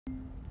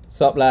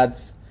Sup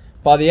lads?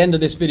 By the end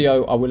of this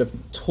video, I will have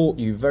taught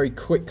you very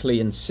quickly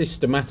and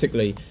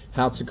systematically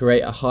how to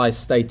create a high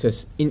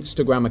status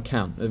Instagram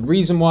account. The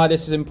reason why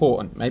this is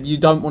important, maybe you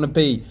don't want to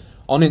be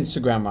on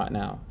Instagram right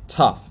now.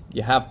 Tough,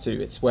 you have to.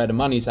 It's where the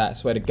money's at,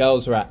 it's where the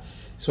girls are at,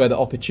 it's where the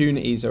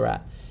opportunities are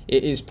at.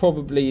 It is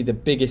probably the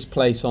biggest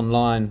place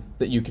online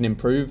that you can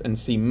improve and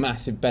see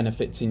massive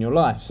benefits in your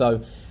life.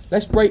 So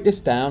let's break this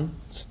down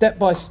step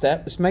by step.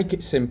 Let's make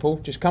it simple.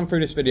 Just come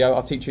through this video.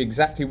 I'll teach you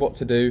exactly what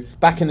to do.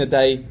 Back in the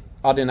day,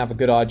 I didn't have a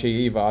good IG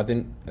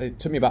either. It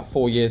took me about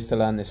 4 years to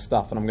learn this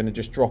stuff, and I'm going to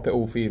just drop it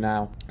all for you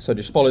now. So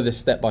just follow this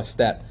step by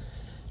step.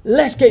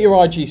 Let's get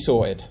your IG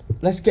sorted.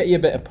 Let's get you a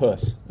bit of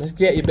puss. Let's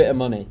get you a bit of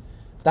money.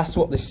 That's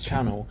what this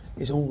channel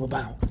is all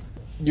about.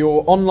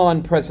 Your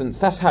online presence,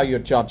 that's how you're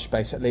judged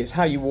basically. It's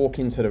how you walk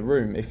into the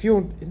room. If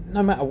you're,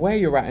 no matter where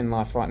you're at in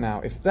life right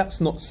now, if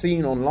that's not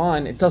seen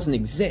online, it doesn't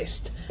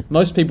exist.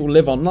 Most people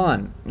live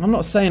online. I'm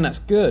not saying that's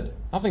good.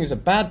 I think it's a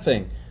bad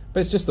thing, but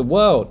it's just the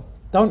world.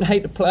 Don't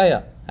hate the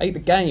player, hate the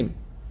game.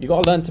 You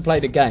got to learn to play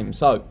the game.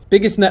 So,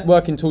 biggest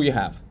networking tool you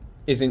have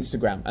is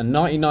Instagram, and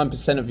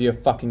 99% of you are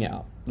fucking it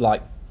up.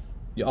 Like,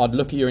 I'd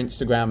look at your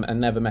Instagram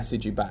and never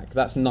message you back.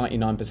 That's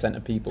 99%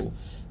 of people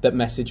that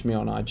message me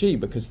on IG,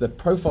 because the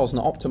profile's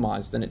not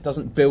optimized and it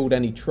doesn't build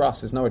any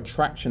trust. There's no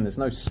attraction, there's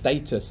no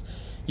status.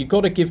 You've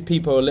got to give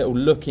people a little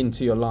look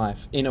into your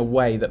life in a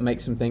way that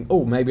makes them think,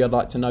 oh, maybe I'd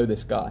like to know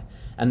this guy.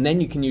 And then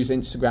you can use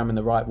Instagram in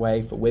the right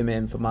way for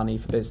women, for money,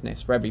 for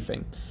business, for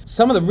everything.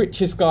 Some of the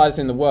richest guys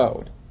in the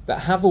world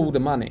that have all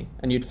the money,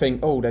 and you'd think,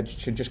 oh, they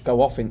should just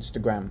go off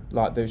Instagram.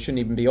 Like, they shouldn't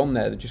even be on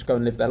there. They just go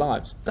and live their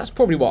lives. That's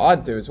probably what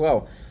I'd do as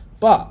well.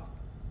 But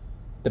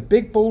the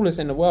big ballers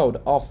in the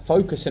world are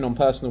focusing on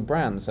personal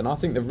brands, and I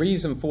think the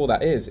reason for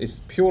that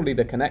is purely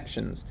the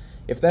connections.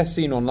 If they're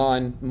seen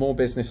online, more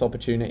business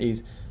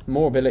opportunities,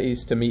 more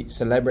abilities to meet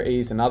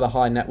celebrities and other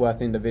high net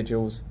worth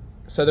individuals.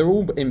 So they're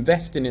all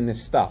investing in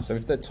this stuff. So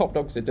if the top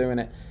dogs are doing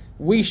it,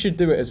 we should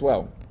do it as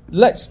well.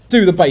 Let's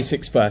do the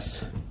basics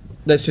first.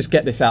 Let's just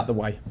get this out the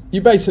way. You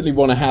basically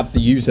want to have the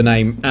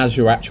username as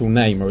your actual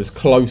name, or as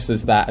close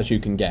as that as you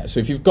can get. So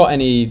if you've got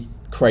any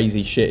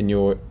crazy shit in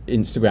your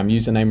Instagram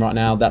username right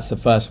now, that's the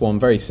first one.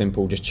 Very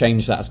simple. Just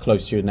change that as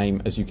close to your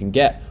name as you can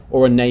get,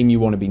 or a name you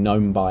want to be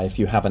known by if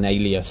you have an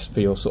alias for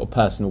your sort of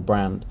personal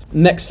brand.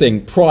 Next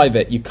thing,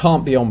 private. You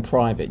can't be on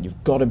private.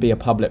 You've got to be a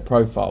public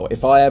profile.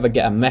 If I ever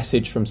get a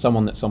message from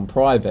someone that's on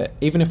private,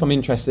 even if I'm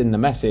interested in the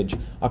message,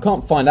 I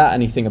can't find out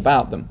anything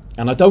about them,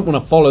 and I don't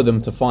want to follow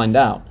them to find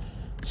out,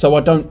 so I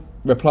don't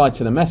reply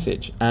to the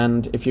message.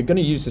 And if you're going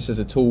to use this as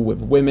a tool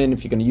with women,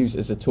 if you're going to use it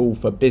as a tool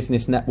for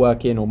business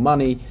networking or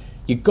money,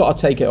 you've got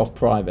to take it off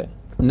private.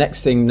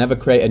 Next thing, never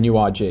create a new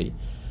IG.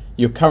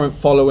 Your current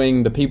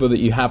following, the people that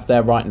you have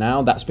there right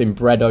now, that's been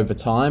bred over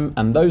time.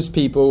 And those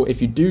people,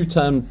 if you do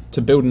turn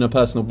to building a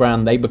personal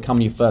brand, they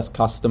become your first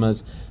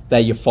customers.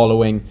 They're your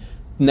following.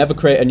 Never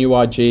create a new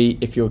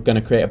IG. If you're going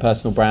to create a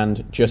personal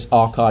brand, just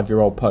archive your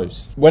old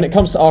posts. When it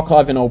comes to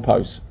archiving old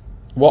posts,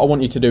 what I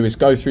want you to do is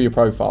go through your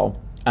profile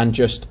and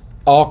just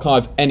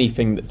archive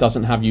anything that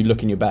doesn't have you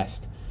looking your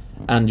best.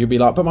 And you'll be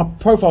like, but my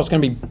profile's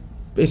going to be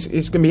it's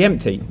going to be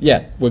empty.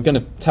 Yeah, we're going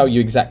to tell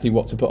you exactly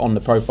what to put on the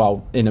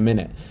profile in a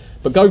minute.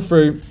 But go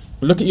through,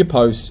 look at your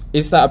posts.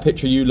 Is that a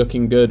picture of you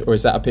looking good, or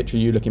is that a picture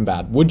of you looking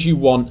bad? Would you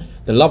want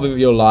the love of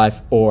your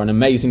life or an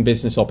amazing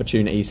business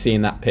opportunity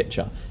seeing that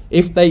picture?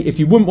 If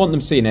you wouldn't want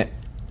them seeing it,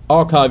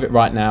 archive it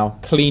right now.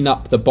 Clean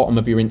up the bottom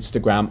of your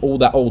Instagram, all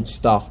that old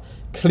stuff.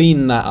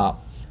 Clean that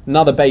up.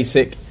 Another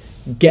basic,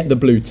 get the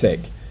blue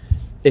tick.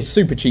 It's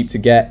super cheap to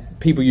get.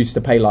 People used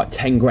to pay like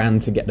 10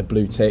 grand to get the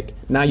blue tick.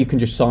 Now you can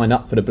just sign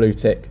up for the blue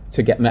tick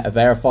to get Meta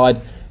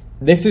verified.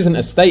 This isn't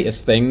a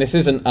status thing. This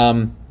isn't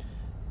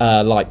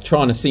like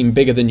trying to seem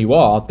bigger than you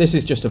are. This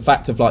is just a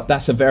fact of like,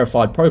 that's a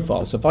verified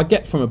profile. So if I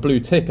get from a blue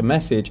tick a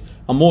message,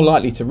 I'm more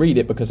likely to read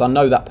it because I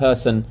know that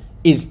person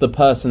is the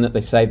person that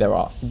they say they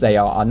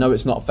are. I know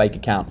it's not a fake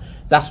account.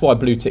 That's why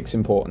blue tick's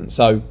important.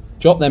 So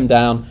jot them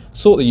down,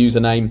 sort the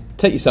username,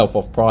 take yourself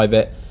off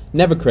private,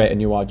 never create a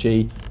new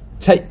IG,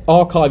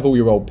 archive all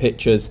your old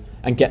pictures,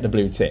 and get the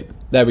blue tick.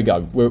 There we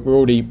go. We're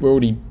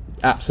already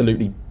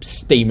absolutely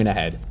steaming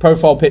ahead.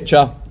 Profile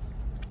picture,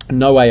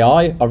 no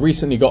AI. I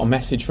recently got a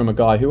message from a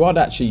guy who I'd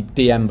actually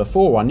DM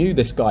before. I knew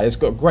this guy has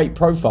got a great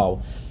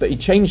profile, but he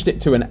changed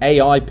it to an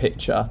AI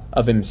picture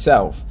of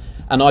himself.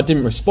 And I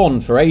didn't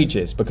respond for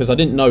ages because I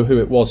didn't know who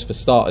it was, for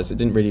starters. It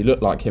didn't really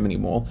look like him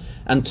anymore.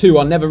 And two,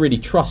 I never really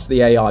trust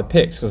the AI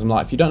pics because I'm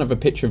like, if you don't have a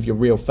picture of your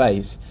real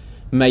face,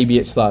 maybe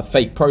it's like a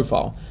fake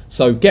profile.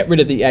 So get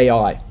rid of the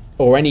AI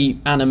or any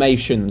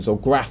animations or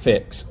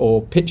graphics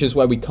or pictures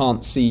where we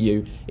can't see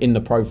you in the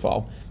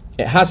profile.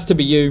 It has to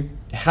be you.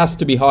 It has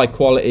to be high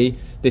quality.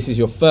 This is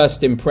your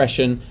first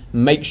impression.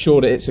 Make sure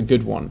that it's a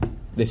good one.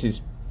 This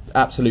is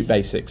absolute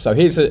basics. So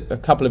here's a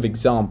couple of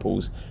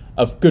examples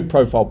of good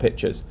profile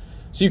pictures.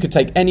 So you could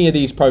take any of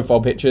these profile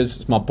pictures.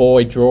 It's my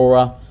boy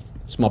Drawer.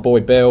 It's my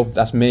boy Bill.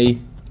 That's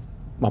me.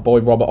 My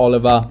boy Robert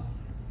Oliver.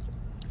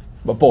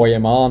 My boy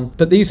Iman.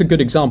 But these are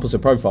good examples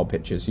of profile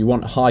pictures. You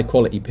want a high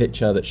quality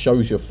picture that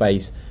shows your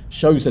face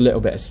shows a little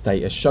bit of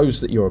status,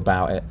 shows that you're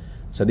about it.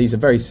 So these are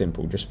very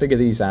simple. Just figure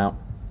these out.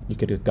 You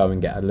could go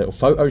and get a little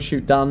photo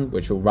shoot done,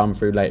 which we'll run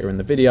through later in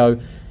the video.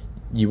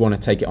 You want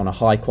to take it on a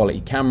high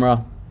quality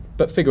camera,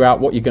 but figure out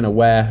what you're going to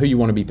wear, who you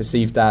want to be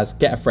perceived as,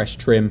 get a fresh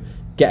trim,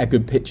 get a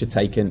good picture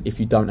taken if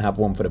you don't have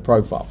one for the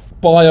profile.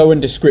 Bio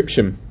and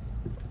description.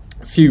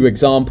 A few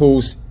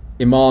examples.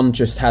 Iman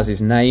just has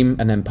his name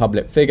and then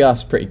public figure.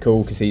 It's pretty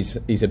cool because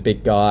he's a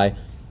big guy.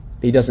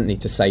 He doesn't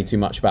need to say too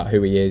much about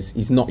who he is.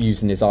 He's not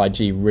using his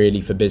IG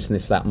really for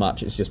business that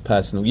much. It's just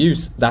personal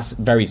use. That's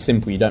very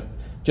simple. You don't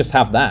just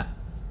have that.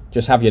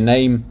 Just have your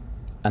name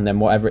and then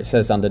whatever it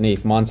says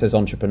underneath. Mine says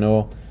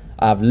entrepreneur.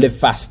 I have live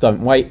fast,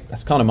 don't wait.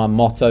 That's kind of my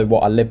motto,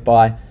 what I live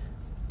by.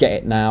 Get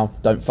it now.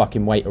 Don't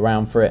fucking wait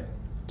around for it.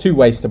 2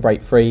 ways to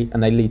break free,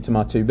 and they lead to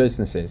my 2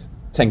 businesses.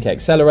 10K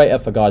Accelerator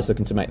for guys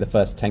looking to make the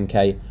first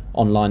 10K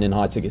online in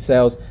high ticket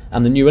sales,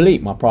 and the New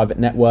Elite, my private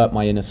network,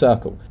 my inner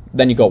circle.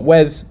 Then you got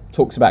Wes,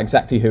 talks about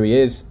exactly who he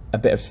is, a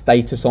bit of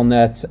status on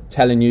there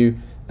telling you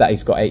that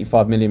he's got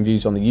 85 million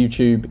views on the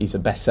YouTube, he's a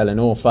best-selling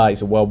author,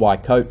 he's a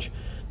worldwide coach.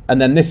 And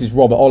then this is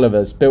Robert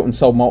Oliver's, built and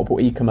sold multiple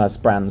e-commerce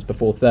brands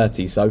before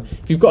 30. So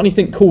if you've got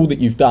anything cool that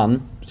you've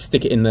done,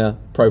 stick it in the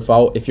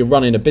profile. If you're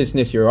running a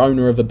business, you're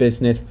owner of a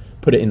business,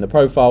 put it in the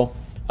profile.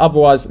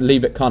 Otherwise,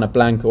 leave it kind of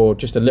blank or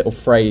just a little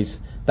phrase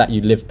that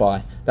you live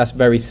by. That's a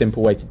very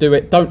simple way to do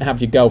it. Don't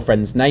have your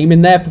girlfriend's name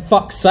in there, for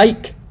fuck's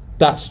sake.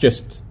 That's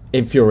just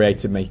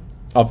infuriated me.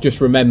 I've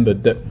just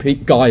remembered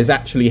that guys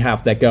actually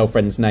have their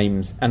girlfriend's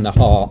names and the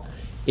heart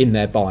in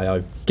their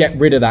bio. Get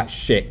rid of that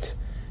shit.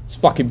 It's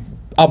fucking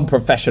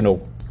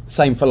unprofessional.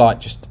 Same for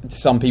like just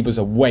some people's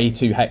are way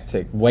too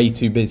hectic, way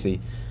too busy.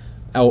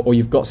 Or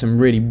you've got some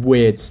really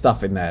weird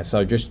stuff in there.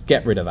 So just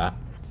get rid of that.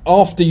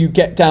 After you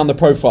get down the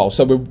profile,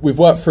 so we've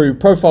worked through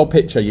profile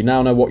picture, you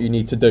now know what you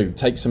need to do.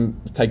 Taking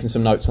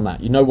some notes on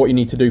that. You know what you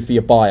need to do for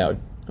your bio.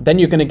 Then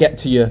you're going to get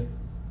to your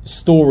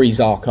stories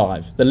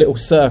archive, the little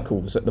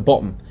circles at the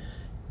bottom.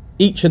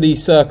 Each of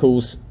these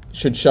circles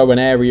should show an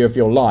area of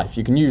your life.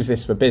 You can use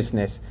this for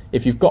business.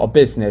 If you've got a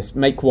business,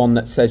 make one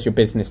that says your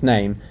business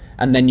name,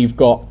 and then you've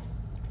got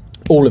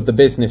all of the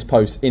business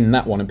posts in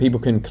that one, and people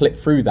can click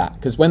through that,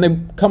 because when they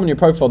come on your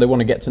profile, they want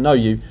to get to know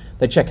you.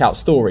 They check out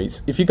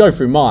stories. If you go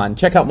through mine,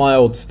 check out my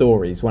old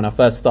stories when I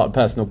first started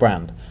personal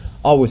brand.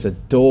 I was a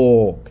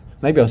dork.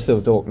 Maybe I'm still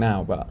a dork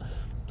now, but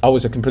I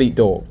was a complete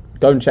dork.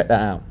 Go and check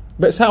that out.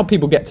 But it's how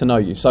people get to know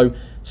you. So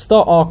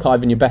start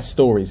archiving your best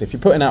stories. If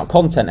you're putting out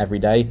content every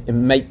day, it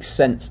makes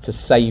sense to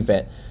save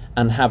it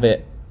and have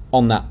it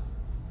on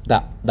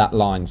that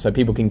line so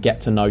people can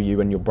get to know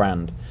you and your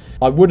brand.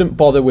 I wouldn't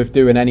bother with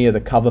doing any of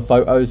the cover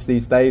photos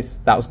these days.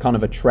 That was kind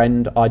of a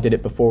trend. I did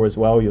it before as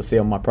well. You'll see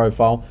on my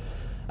profile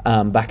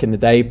back in the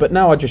day. But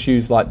now I just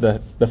use like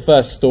the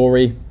first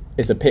story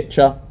is a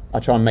picture.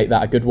 I try and make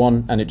that a good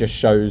one, and it just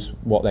shows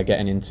what they're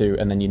getting into,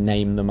 and then you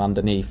name them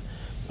underneath.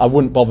 I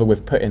wouldn't bother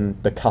with putting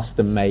the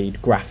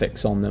custom-made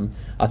graphics on them.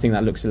 I think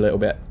that looks a little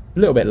bit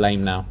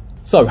lame now.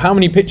 So how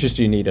many pictures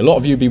do you need? A lot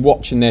of you will be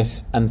watching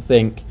this and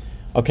think,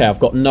 okay, I've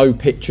got no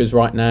pictures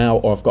right now,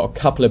 or I've got a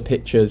couple of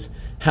pictures.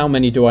 How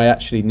many do I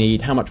actually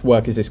need? How much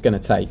work is this going to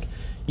take?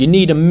 You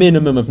need a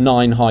minimum of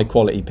 9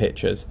 high-quality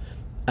pictures.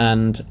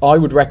 And I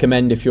would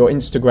recommend, if your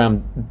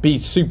Instagram, be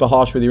super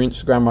harsh with your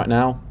Instagram right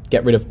now.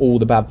 Get rid of all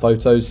the bad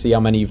photos, see how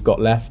many you've got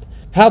left.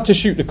 How to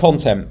shoot the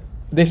content.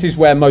 This is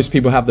where most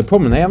people have the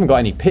problem. They haven't got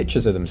any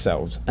pictures of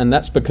themselves. And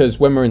that's because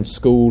when we're in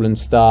school and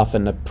stuff,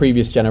 and the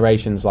previous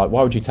generations, like,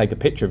 why would you take a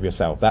picture of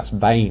yourself? That's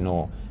vain.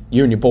 Or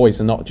you and your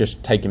boys are not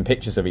just taking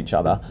pictures of each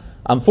other.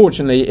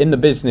 Unfortunately, in the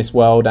business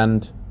world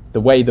and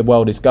the way the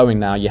world is going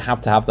now, you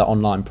have to have that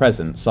online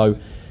presence. So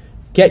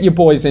get your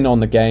boys in on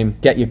the game,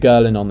 get your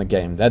girl in on the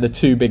game. They're the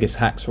 2 biggest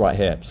hacks right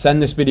here.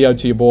 Send this video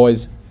to your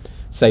boys.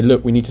 Say,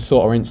 look, we need to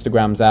sort our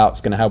Instagrams out.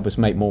 It's going to help us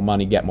make more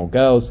money, get more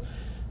girls.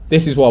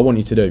 This is what I want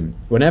you to do.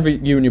 Whenever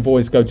you and your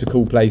boys go to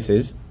cool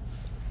places,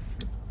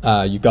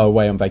 you go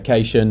away on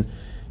vacation,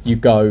 you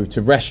go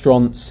to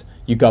restaurants,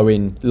 you go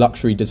in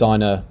luxury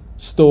designer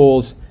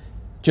stores,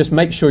 just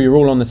make sure you're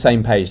all on the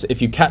same page.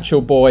 If you catch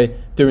your boy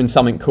doing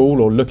something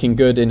cool or looking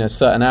good in a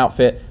certain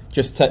outfit,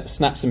 just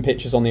snap some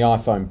pictures on the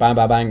iPhone. Bang,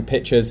 bang, bang,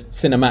 pictures,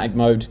 cinematic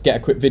mode, get a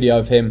quick video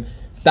of him.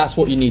 That's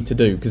what you need to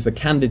do, because the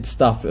candid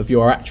stuff of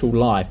your actual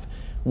life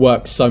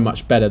works so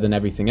much better than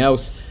everything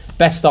else.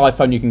 Best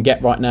iPhone you can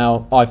get right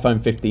now,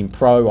 iPhone 15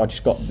 Pro. I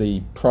just got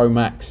the Pro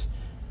Max.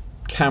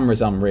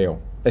 Camera's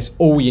unreal. That's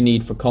all you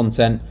need for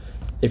content.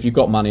 If you've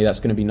got money, that's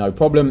going to be no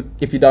problem.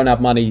 If you don't have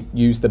money,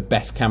 use the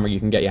best camera you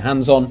can get your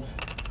hands on.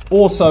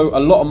 Also,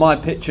 a lot of my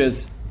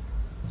pictures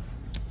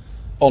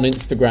on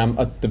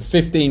Instagram, the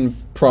 15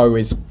 Pro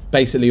is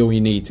basically all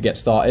you need to get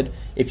started.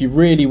 If you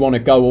really want to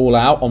go all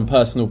out on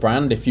personal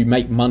brand, if you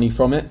make money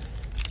from it,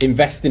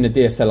 invest in a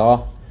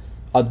DSLR.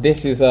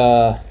 This is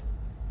a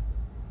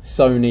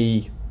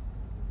Sony,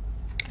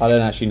 I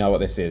don't actually know what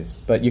this is,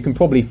 but you can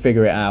probably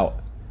figure it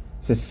out.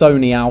 It's a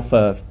Sony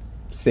Alpha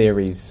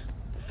Series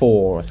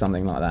 4 or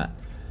something like that.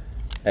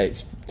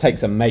 It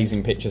takes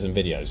amazing pictures and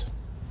videos.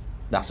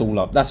 That's all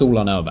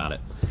I know about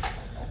it.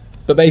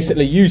 But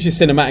basically, use your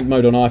cinematic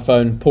mode on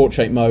iPhone,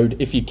 portrait mode.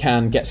 If you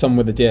can, get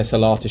someone with a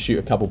DSLR to shoot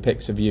a couple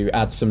pics of you,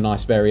 add some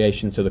nice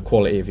variation to the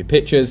quality of your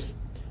pictures.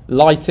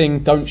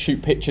 Lighting, don't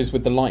shoot pictures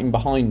with the lighting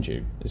behind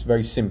you. It's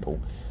very simple.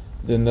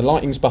 Then the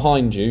lighting's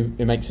behind you,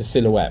 it makes a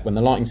silhouette. When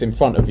the lighting's in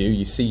front of you,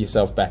 you see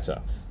yourself better.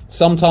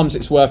 Sometimes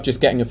it's worth just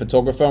getting a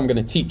photographer. I'm going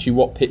to teach you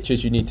what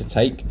pictures you need to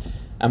take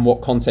and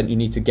what content you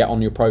need to get on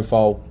your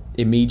profile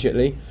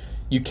immediately.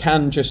 You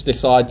can just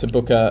decide to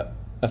book a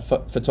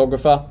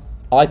photographer.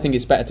 I think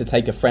it's better to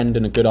take a friend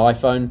and a good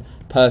iPhone,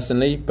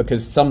 personally,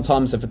 because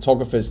sometimes the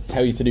photographers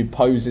tell you to do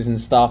poses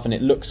and stuff and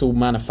it looks all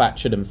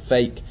manufactured and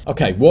fake.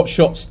 Okay, what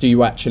shots do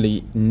you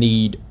actually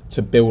need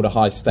to build a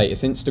high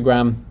status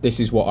Instagram? This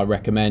is what I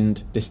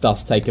recommend. This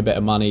does take a bit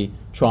of money.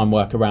 Try and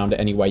work around it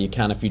any way you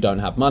can if you don't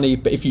have money.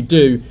 But if you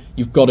do,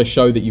 you've got to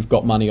show that you've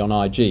got money on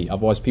IG.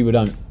 Otherwise, people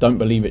don't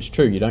believe it's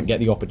true. You don't get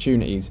the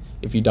opportunities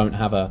if you don't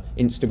have an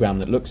Instagram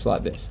that looks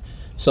like this.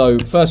 So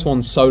first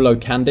one, solo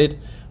candid.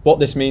 What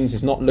this means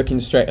is not looking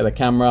straight at the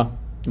camera.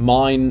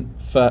 Mine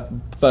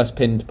first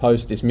pinned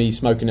post is me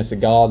smoking a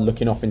cigar,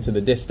 looking off into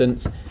the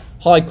distance.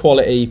 High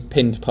quality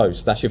pinned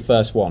post, that's your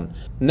first one.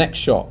 Next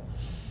shot,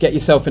 get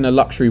yourself in a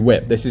luxury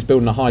whip. This is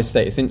building a high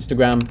status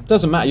Instagram.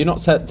 Doesn't matter, you're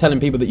not telling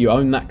people that you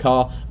own that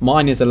car.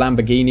 Mine is a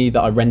Lamborghini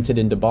that I rented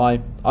in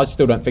Dubai. I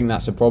still don't think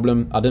that's a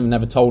problem. I've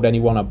never told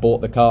anyone I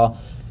bought the car.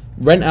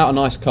 Rent out a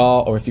nice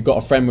car, or if you've got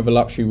a friend with a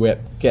luxury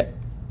whip, get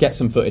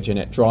some footage in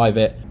it, drive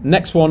it.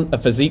 Next one, a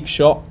physique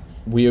shot.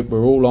 We're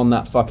all on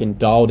that fucking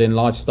dialed in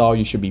lifestyle.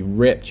 You should be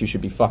ripped, you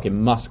should be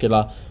fucking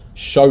muscular.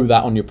 Show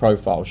that on your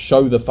profile.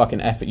 Show the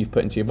fucking effort you've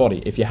put into your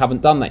body. If you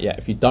haven't done that yet,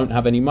 if you don't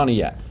have any money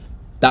yet,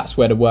 that's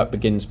where the work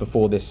begins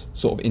before this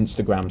sort of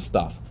Instagram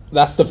stuff.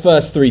 That's the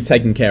first three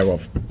taken care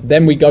of.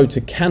 Then we go to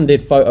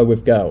candid photo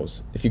with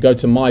girls. If you go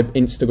to my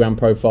Instagram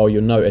profile,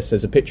 you'll notice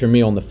there's a picture of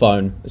me on the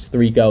phone. There's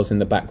 3 girls in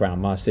the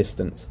background, my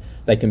assistants.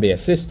 They can be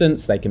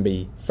assistants, they can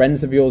be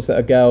friends of yours that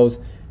are girls.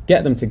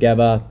 Get them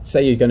together,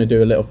 say you're going to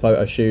do a little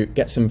photo shoot,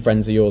 get some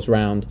friends of yours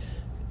round,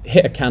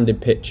 hit a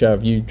candid picture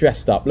of you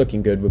dressed up,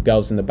 looking good with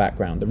girls in the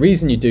background. The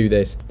reason you do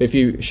this, if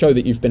you show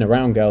that you've been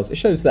around girls, it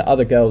shows that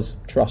other girls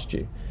trust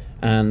you.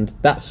 And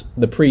that's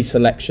the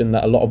pre-selection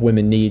that a lot of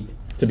women need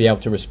to be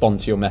able to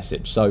respond to your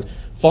message. So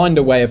find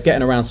a way of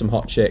getting around some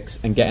hot chicks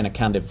and getting a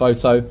candid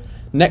photo.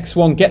 Next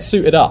one, get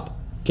suited up.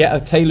 Get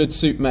a tailored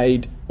suit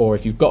made, or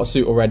if you've got a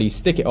suit already,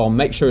 stick it on,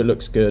 make sure it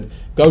looks good,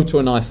 go to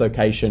a nice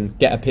location,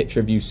 get a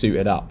picture of you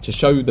suited up to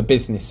show the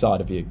business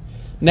side of you.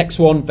 Next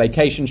one,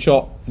 vacation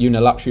shot, you in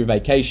a luxury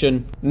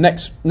vacation.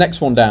 Next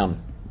one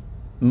down,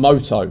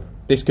 moto.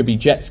 This could be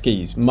jet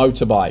skis,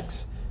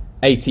 motorbikes,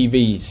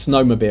 ATVs,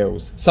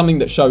 snowmobiles, something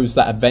that shows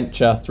that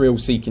adventure,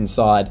 thrill-seeking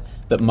side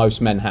that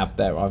most men have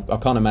there. I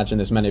can't imagine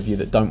there's many of you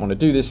that don't want to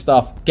do this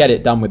stuff. Get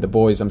it done with the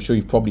boys. I'm sure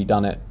you've probably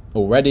done it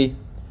already.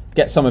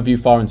 Get some of you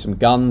firing some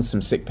guns,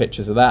 some sick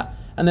pictures of that,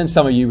 and then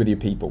some of you with your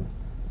people.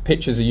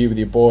 Pictures of you with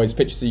your boys,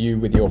 pictures of you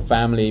with your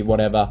family,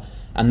 whatever.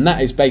 And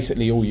that is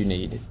basically all you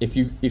need. If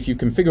you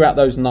can figure out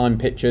those 9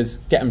 pictures,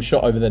 get them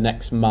shot over the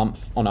next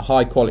month on a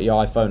high quality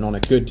iPhone, on a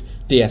good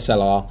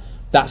DSLR,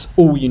 that's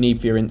all you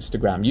need for your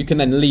Instagram. You can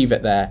then leave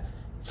it there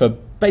for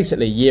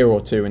basically a year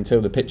or 2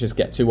 until the pictures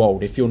get too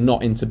old if you're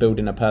not into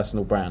building a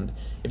personal brand.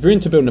 If you're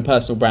into building a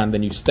personal brand,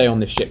 then you stay on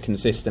this shit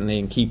consistently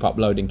and keep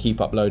uploading, keep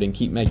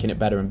making it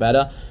better and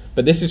better.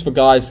 But this is for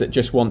guys that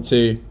just want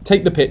to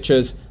take the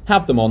pictures,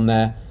 have them on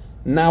there.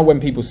 Now when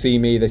people see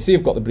me, they see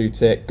I've got the blue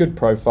tick, good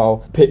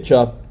profile,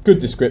 picture, good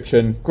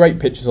description,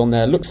 great pictures on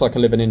there, looks like I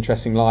live an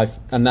interesting life,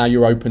 and now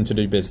you're open to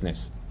do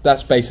business.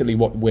 That's basically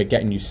what we're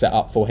getting you set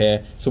up for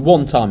here. It's a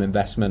one-time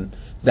investment,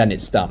 then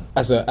it's done.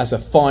 As a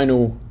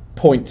final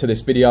point to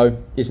this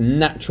video is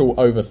natural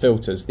over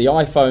filters. The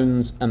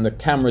iPhones and the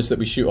cameras that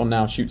we shoot on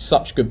now shoot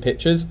such good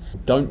pictures.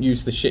 Don't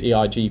use the shitty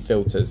IG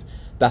filters.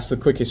 That's the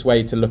quickest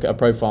way to look at a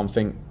profile and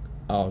think,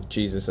 oh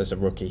Jesus, that's a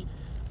rookie.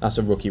 That's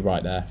a rookie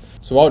right there.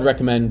 So I would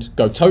recommend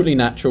go totally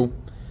natural.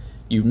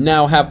 You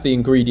now have the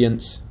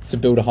ingredients to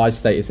build a high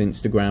status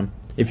Instagram.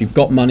 If you've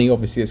got money,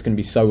 obviously it's going to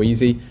be so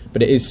easy,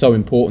 but it is so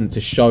important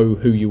to show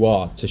who you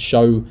are, to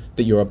show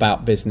that you're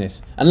about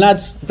business. And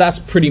lads, that's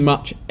pretty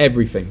much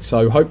everything.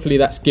 So hopefully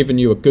that's given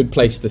you a good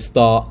place to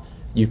start.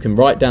 You can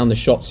write down the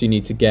shots you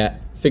need to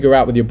get, figure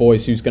out with your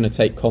boys who's going to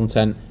take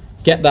content,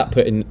 get that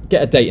put in,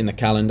 get a date in the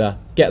calendar,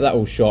 get that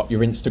all shot.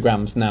 Your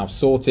Instagram's now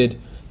sorted.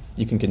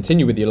 You can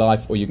continue with your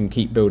life or you can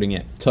keep building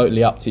it.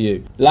 Totally up to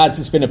you. Lads,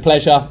 it's been a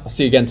pleasure. I'll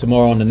see you again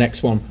tomorrow on the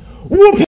next one. Whoop!